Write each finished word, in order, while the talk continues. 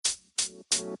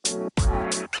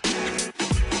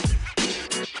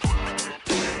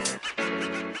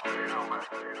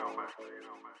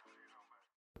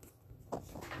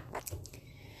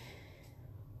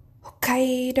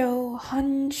Hokkaido,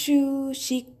 Honshu,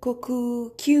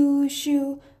 Shikoku,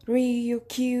 Kyushu,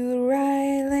 Ryukyu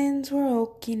Islands where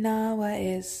Okinawa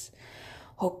is.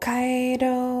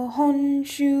 Hokkaido,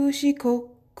 Honshu,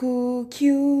 Shikoku,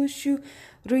 Kyushu,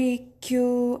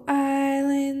 Ryukyu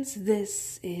Islands.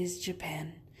 This is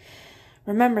Japan.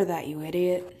 Remember that, you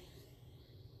idiot.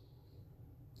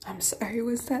 I'm sorry,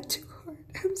 was that too hard?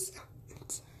 I'm sorry.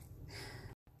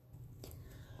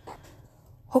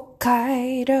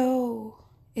 Hokkaido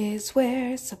is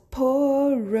where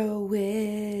Sapporo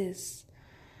is.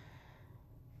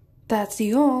 That's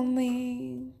the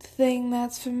only thing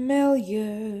that's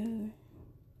familiar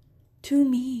to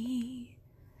me.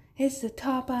 It's the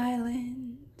top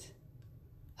island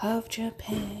of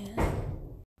Japan.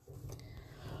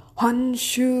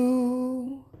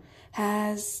 Honshu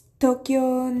has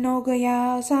Tokyo,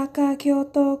 Nagoya, Osaka,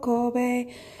 Kyoto,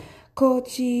 Kobe,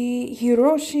 Kochi,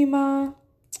 Hiroshima,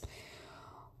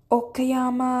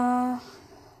 Okayama,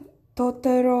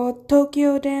 Totoro,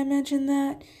 Tokyo, did I mention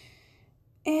that?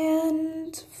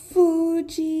 And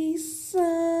Fujisan,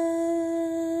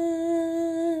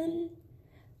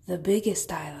 the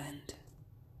biggest island.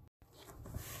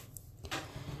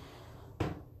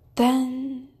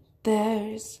 Then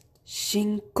there's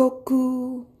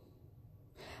Shinkoku.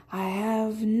 I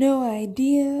have no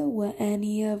idea what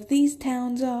any of these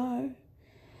towns are.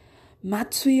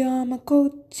 Matsuyama,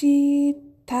 Kochi,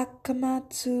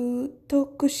 Takamatsu,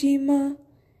 Tokushima.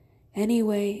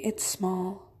 Anyway, it's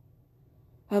small.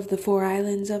 Of the 4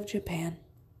 islands of Japan.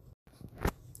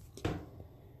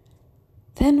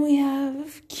 Then we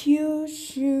have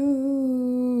Kyushu,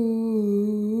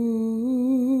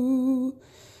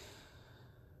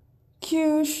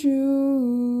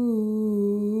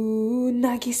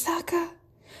 Nagasaki.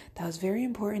 That was very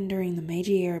important during the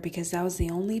Meiji era because that was the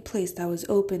only place that was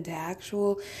open to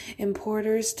actual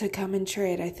importers to come and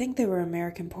trade. I think they were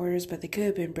American importers, but they could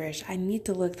have been British. I need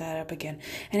to look that up again.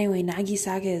 Anyway,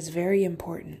 Nagasaki is very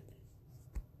important.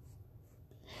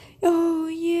 Oh,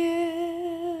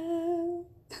 yeah.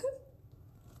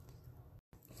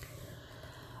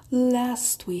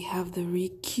 Last, we have the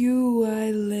Ryukyu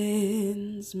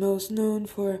Islands, most known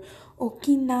for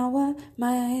Okinawa.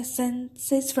 My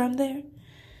sensei's from there.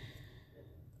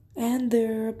 And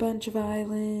there are a bunch of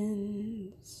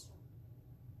islands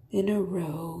in a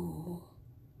row.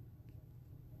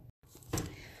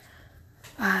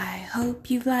 I hope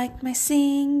you liked my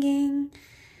singing.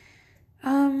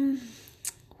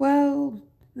 Well,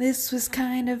 this was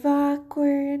kind of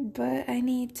awkward, but I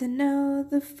need to know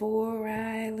the 4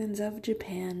 islands of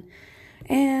Japan.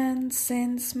 And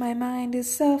since my mind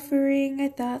is suffering, I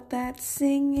thought that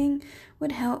singing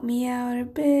would help me out a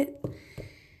bit.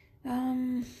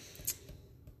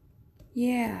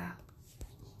 Yeah.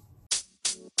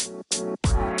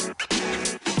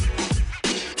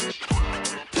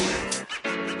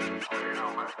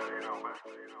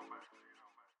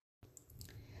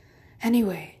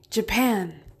 Anyway,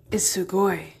 Japan is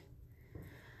sugoi.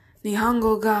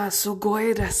 Nihongo ga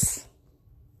sugoi desu.